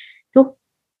 तो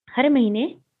हर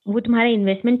महीने वो तुम्हारा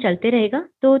इन्वेस्टमेंट चलते रहेगा।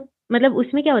 तो मतलब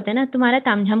उसमें क्या होता है ना, तुम्हारा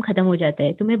तामझाम खत्म हो जाता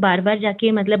है, तुम्हें बार बार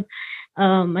जाके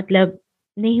मतलब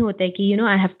नहीं होता है कि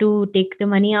I have to take the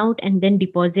money out and then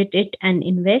deposit it and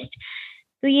invest.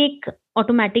 तो ये एक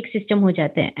ऑटोमेटिक सिस्टम हो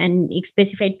जाता है एंड एक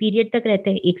स्पेसिफाइड पीरियड तक रहता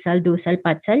है, 1 साल 2 साल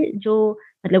 5 साल, जो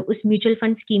मतलब उस म्यूचुअल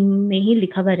फंड स्कीम में ही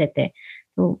लिखा हुआ रहता है।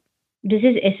 तो दिस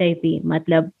इज एसआईपी,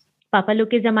 मतलब पापा लोग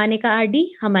के जमाने का आरडी,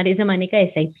 हमारे जमाने का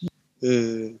एसआईपी।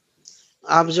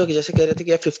 आप जो जैसे कह रहे थे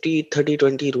कि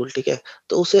 50-30-20 रूल, ठीक है,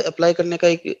 तो उसे अप्लाई करने का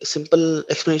एक सिंपल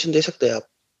एक्सप्लेनेशन दे सकते हैं आप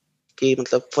कि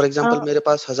मतलब फॉर एग्जांपल मेरे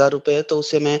पास 1000 रुपए है तो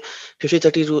उसे मैं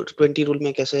 50-30-20 रूल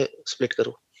में कैसे स्प्लिट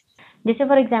करूं? जैसे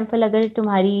फॉर एग्जांपल अगर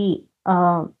तुम्हारी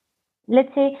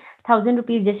लेट्स से 1000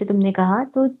 रुपीज जैसे तुमने कहा,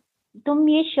 तो तुम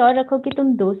ये श्योर रखो कि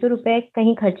तुम 200 रुपए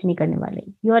कहीं खर्च नहीं करने वाले,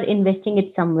 you are investing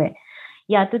it somewhere.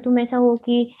 या तो तुम ऐसा हो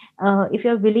कि if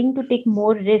you are willing to take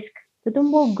more risk, तो तुम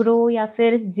वो ग्रो या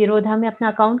फिर जीरोधा में अपना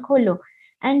अकाउंट खोल लो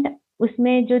एंड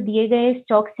उसमें जो दिए गए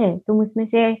स्टॉक्स है तुम उसमें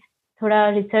से थोड़ा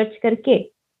रिसर्च करके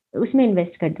उसमें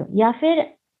इन्वेस्ट कर दो। या फिर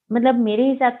मतलब मेरे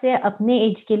हिसाब से अपने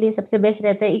एज के लिए सबसे बेस्ट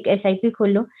रहता है एक एसआईपी खोल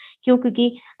लो। क्यों?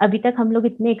 क्योंकि अभी तक हम लोग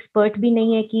इतने एक्सपर्ट भी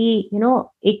नहीं है कि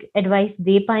एक एडवाइस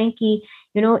दे पाए कि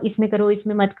इसमें करो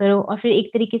इसमें मत करो, और फिर एक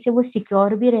तरीके से वो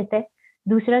सिक्योर भी रहता है।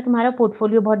 दूसरा, तुम्हारा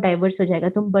पोर्टफोलियो बहुत डाइवर्स हो जाएगा,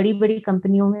 तुम बड़ी बड़ी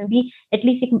कंपनियों में भी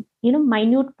एटलीस्ट एक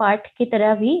माइन्यूट पार्ट की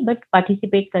तरह भी बट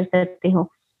पार्टिसिपेट कर सकते हो।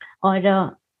 और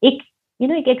एक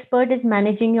एक expert is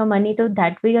managing your money, तो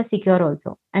that way you are secure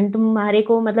also and तुम्हारे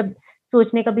को मतलब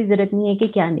सोचने का भी जरूरत नहीं है कि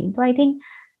क्या नहीं। तो I think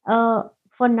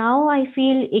for now I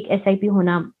feel एक एसआईपी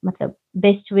होना मतलब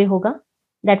बेस्ट वे होगा।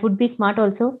 That would be smart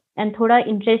also and थोड़ा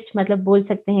इंटरेस्ट मतलब बोल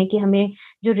सकते हैं कि हमें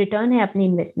जो रिटर्न है अपने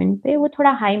इन्वेस्टमेंट पे वो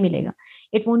थोड़ा हाई मिलेगा।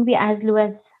 It won't be as low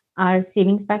as our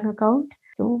savings bank account.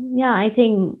 So yeah, I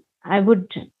think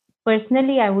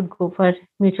personally I would go for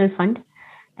mutual fund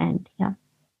and yeah.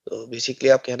 तो बेसिकली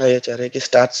आप कहना ये चाह रहे हैं कि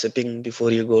start sipping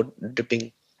before you go dipping.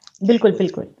 बिल्कुल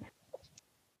बिल्कुल।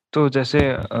 तो जैसे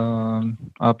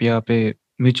आप यहाँ पे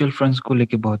म्यूचुअल फंड्स को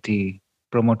लेके बहुत ही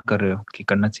प्रमोट कर रहे हो कि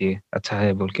करना चाहिए, अच्छा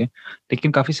है बोल के,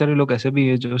 लेकिन काफी सारे लोग ऐसे भी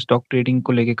है जो स्टॉक ट्रेडिंग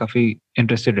को लेके काफी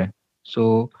इंटरेस्टेड है। So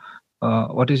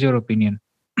what is your opinion?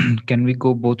 Can we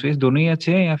go both ways? दोनों ही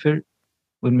अच्छे हैं या फिर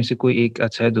उनमें से कोई एक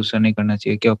अच्छा है दूसरा नहीं करना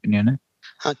चाहिए? क्या ओपिनियन है?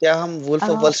 हाँ, क्या हम वुल्फ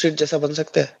ऑफ वॉल स्ट्रीट जैसा बन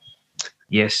सकते हैं?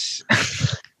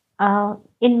 Yes.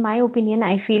 In my opinion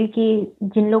I feel कि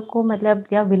जिन लोग को मतलब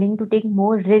they are willing to take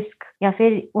more risk या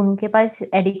फिर उनके पास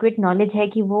एडिक्वेट नॉलेज है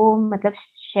कि वो मतलब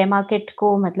शेयर मार्केट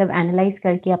को मतलब एनालाइज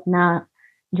करके अपना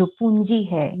जो पूंजी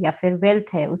है या फिर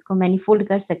वेल्थ है उसको मैनिफोल्ड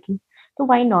कर सके, तो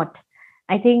व्हाई नॉट।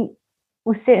 आई थिंक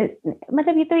उससे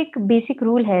मतलब ये तो एक बेसिक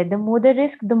रूल है, the more the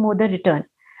risk the more the return.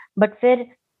 But फिर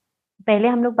पहले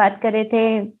हम लोग बात कर रहे थे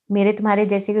मेरे तुम्हारे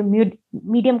जैसे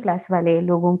मीडियम क्लास वाले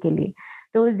लोगों के लिए,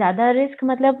 तो ज्यादा रिस्क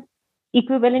मतलब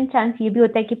इक्विवेलेंट चांस ये भी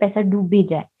होता है कि पैसा डूब भी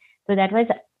जाए। तो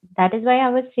that is why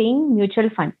I was saying mutual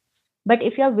fund. But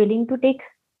if you are willing to take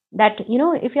that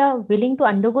if you are willing to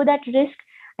undergo that risk,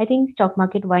 I think stock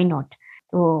market why not.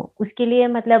 तो उसके लिए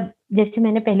मतलब जैसे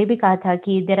मैंने पहले भी कहा था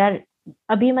कि देयर आर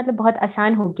अभी मतलब बहुत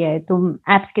आसान हो गया है, तुम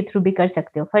एप्स के थ्रू भी कर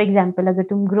सकते हो। फॉर एग्जाम्पल अगर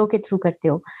तुम ग्रो के थ्रू करते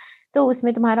हो तो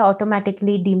उसमें तुम्हारा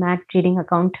ऑटोमेटिकली डीमैट ट्रेडिंग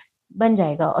अकाउंट बन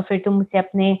जाएगा और फिर तुम उसे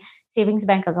अपने सेविंग्स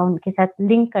बैंक अकाउंट के साथ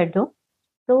लिंक कर दो,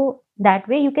 तो that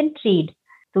way you can trade.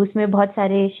 तो उसमें बहुत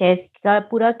सारे शेयर्स का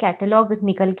पूरा कैटलॉग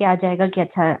निकल के आ जाएगा कि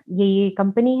अच्छा ये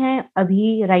कंपनी है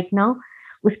अभी राइट नाउ,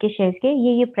 उसके शेयर्स के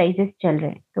ये प्राइजेस चल रहे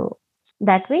हैं। तो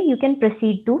that way you can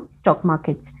proceed to stock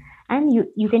markets and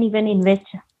you can even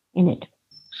invest in it.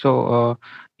 So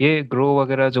ये ग्रो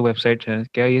वगैरह जो वेबसाइट है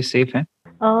क्या ये सेफ है?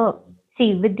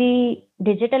 See, with the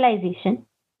digitalization,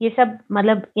 ये सब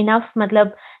मतलब इनफ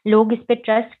मतलब लोग इस पे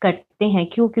ट्रस्ट करते हैं.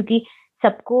 क्यों? क्योंकि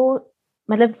सबको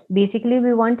मतलब basically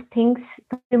we want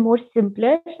things more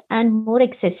simpler and more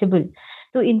accessible.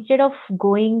 तो instead of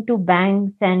going to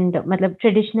banks and मतलब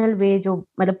ट्रेडिशनल वे जो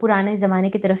मतलब पुराने जमाने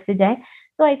की तरफ से जाए,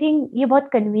 तो आई थिंक ये बहुत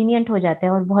कन्वीनियंट हो जाता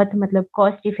है और बहुत मतलब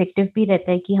कॉस्ट इफेक्टिव भी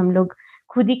रहता है कि हम लोग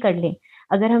खुद ही कर लें.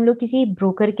 अगर हम लोग किसी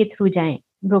ब्रोकर के थ्रू जाएं,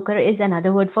 broker is another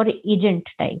word for agent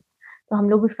type, तो हम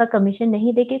लोग उसका कमीशन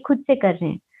नहीं देके खुद से कर रहे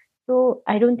हैं. तो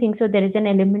I don't think so there is an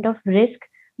element of risk.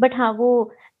 But हाँ,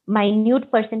 वो माइन्यूट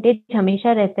परसेंटेज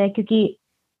हमेशा रहता है क्योंकि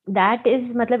दैट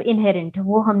इज मतलब इनहेरेंट,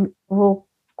 वो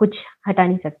कुछ हटा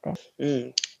नहीं सकता है.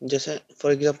 जैसे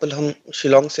फॉर एग्जांपल हम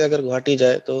शिलोंग से अगर गुवाहाटी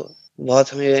जाए तो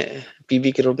बहुत हमें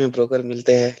पीबी के रूप में ब्रोकर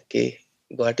मिलते हैं कि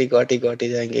गुवाहाटी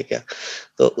जाएंगे क्या,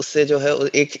 तो उससे जो है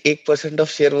 1% ऑफ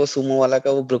शेयर वो सुमो वाला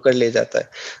का वो ब्रोकर ले जाता है.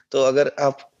 तो अगर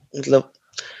आप मतलब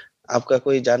आपका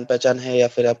कोई जान पहचान है या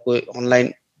फिर आप कोई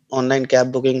ऑनलाइन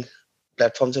कैब बुकिंग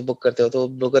प्लेटफॉर्म से बुक करते हो तो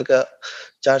ब्रोकर का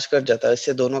चार्ज कट जाता है.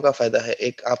 इससे दोनों का फायदा है,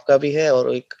 एक आपका भी है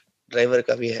और एक ड्राइवर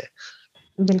का भी है.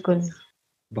 बिल्कुल,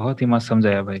 बहुत ही मस्त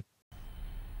समझाया भाई,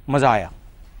 मजा आया.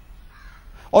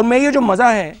 और मैं ये जो मजा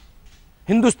है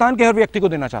हिंदुस्तान के हर व्यक्ति को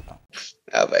देना चाहता हूँ.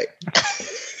 भाई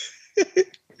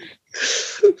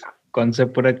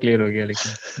कॉन्सेप्ट पूरा क्लियर हो गया.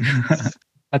 लेकिन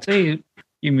अच्छा,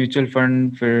 ये म्यूचुअल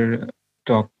फंड फिर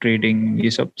स्टॉक ट्रेडिंग ये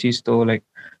सब चीज तो लाइक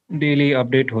डेली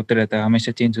अपडेट होते रहता है,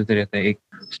 हमेशा चेंज होते रहता है. एक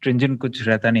स्ट्रिंजेंट कुछ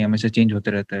रहता नहीं, हमेशा चेंज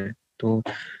होते रहता है. तो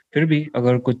फिर भी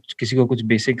अगर किसी को कुछ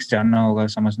बेसिक्स जानना होगा,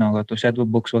 समझना होगा, तो शायद वो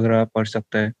बुक्स वगैरह पढ़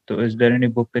सकता है. तो is there any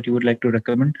book that you would like to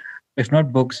recommend? If not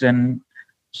books then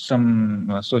some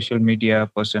social media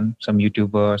person, some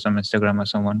YouTuber, some Instagrammer,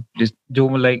 someone जो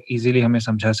like easily हमें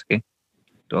समझा सके.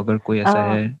 तो अगर कोई ऐसा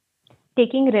है.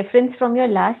 Taking reference from your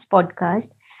last podcast,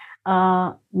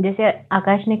 जैसे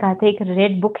आकाश ने कहा था एक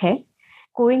रेड बुक है,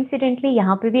 कोइंसिडेंटली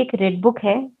यहाँ पे भी एक रेड बुक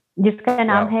है जिसका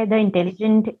नाम है the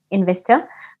intelligent investor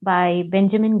by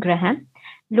Benjamin Graham.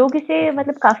 लोग इसे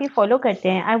मतलब काफी फॉलो करते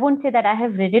हैं. I won't say that I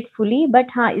have read it fully,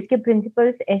 but हाँ, इसके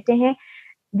प्रिंसिपल्स ऐसे हैं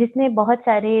जिसने बहुत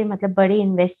सारे मतलब बड़े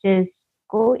इन्वेस्टर्स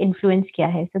को इन्फ्लुएंस किया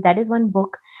है. So that is one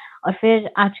book. और फिर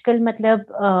आजकल मतलब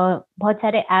बहुत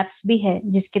सारे एप्स भी है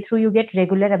जिसके through you get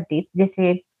regular update,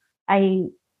 जैसे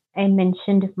आई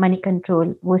मेंशन्ड मनी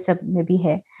कंट्रोल, वो सब में भी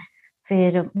है.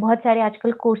 फिर बहुत सारे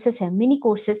आजकल कोर्सेस हैं, मिनी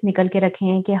कोर्सेस निकल के रखे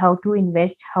हैं कि how to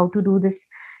invest, how to do this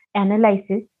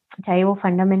analysis, चाहे वो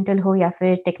फंडामेंटल हो या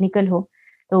फिर टेक्निकल हो,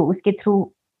 तो उसके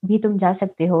थ्रू भी तुम जा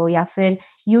सकते हो. या फिर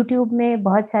यूट्यूब में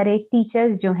बहुत सारे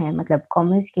टीचर्स जो हैं मतलब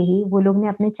कॉमर्स के ही, वो लोग ने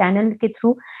अपने चैनल के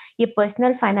थ्रू ये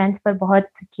पर्सनल फाइनेंस पर बहुत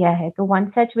किया है. तो one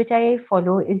such which I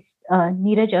follow is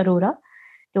Neeraj Arora.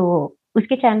 तो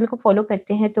उसके चैनल को फॉलो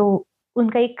करते हैं तो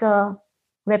उनका एक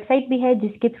वेबसाइट भी है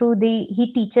जिसके थ्रू ही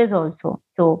टीचर्स ऑल्सो.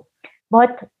 तो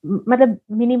बहुत मतलब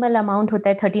मिनिमल अमाउंट होता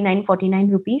है,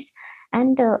 39-49 रुपीज,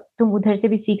 एंड तुम उधर से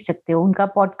भी सीख सकते हो. उनका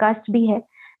पॉडकास्ट भी है.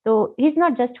 तो he is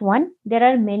not just one, there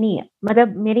are many.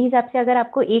 मतलब मेरे हिसाब से अगर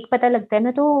आपको एक पता लगता है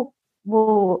ना, तो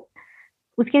वो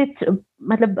उसके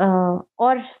मतलब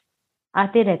और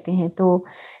आते रहते हैं. तो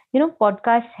यू नो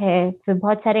पॉडकास्ट है, फिर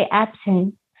बहुत सारे एप्स हैं,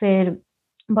 फिर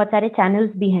बहुत सारे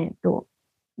चैनल्स भी हैं. तो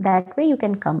that way you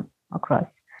can come across.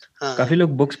 काफी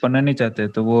लोग बुक्स पढ़ना नहीं चाहते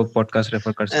तो वो पॉडकास्ट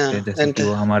रेफर कर सकते हैं, जैसे कि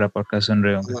वो हमारा पॉडकास्ट सुन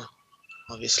रहे होंगे.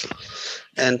 Obviously.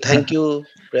 And thank you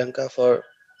Priyanka for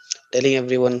telling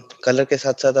everyone. Colour के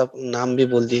साथ साथ आप नाम भी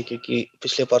बोल दिए, क्योंकि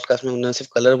पिछले पॉडकास्ट में उन्होंने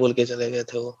सिर्फ कलर बोल के चले गए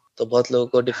थे, वो तो बहुत लोगों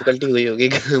को डिफिकल्टी हुई होगी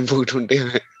बुक ढूंढने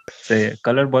में. सही है,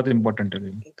 कलर बहुत इम्पोर्टेंट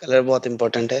है. कलर बहुत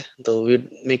इम्पोर्टेंट है. तो we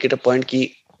make it a point कि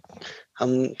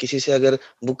हम किसी से अगर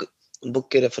बुक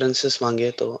के रेफरेंसेस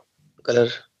मांगे तो कलर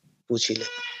पूछ ही ले.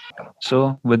 So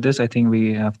with this I think we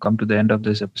have come to the end of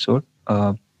this episode.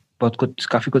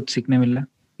 काफी कुछ सीखने मिल रहा है,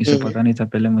 इसे पता नहीं था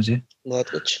पहले मुझे बहुत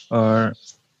कुछ. और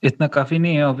इतना काफी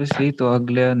नहीं है ऑब्वियसली. तो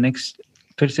अगले नेक्स्ट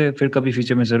फिर कभी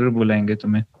फ्यूचर में जरूर बुलाएंगे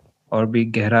तुम्हें और भी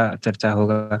गहरा चर्चा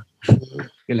होगा.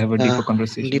 We'll have a deeper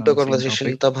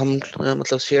conversation. तब हम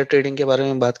मतलब शेयर ट्रेडिंग के बारे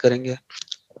में बात करेंगे.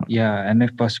 Yeah, and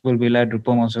if possible we'll add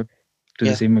Rupam also to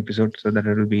the same episode so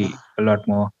that it will be a lot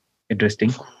more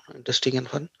interesting and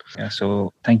fun. Yeah,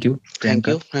 so thank you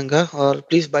Priyanka. और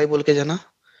please bye बोल के जाना,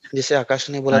 जैसे आकाश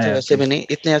ने बोला था वैसे भी नहीं,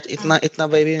 इतना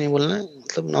बाय भी नहीं बोलना,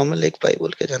 मतलब नॉर्मल एक बाय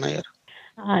बोल के जाना यार.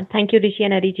 Thank you Rishi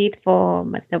and Arijit for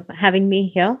having me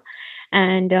here,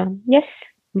 and yes,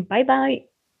 bye bye.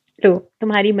 तो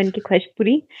तुम्हारी मन की ख्वाहिश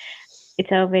पूरी.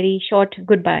 It's a very short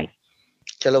goodbye.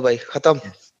 चलो भाई,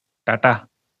 खत्म. Tata,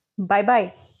 bye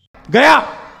bye.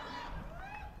 गया.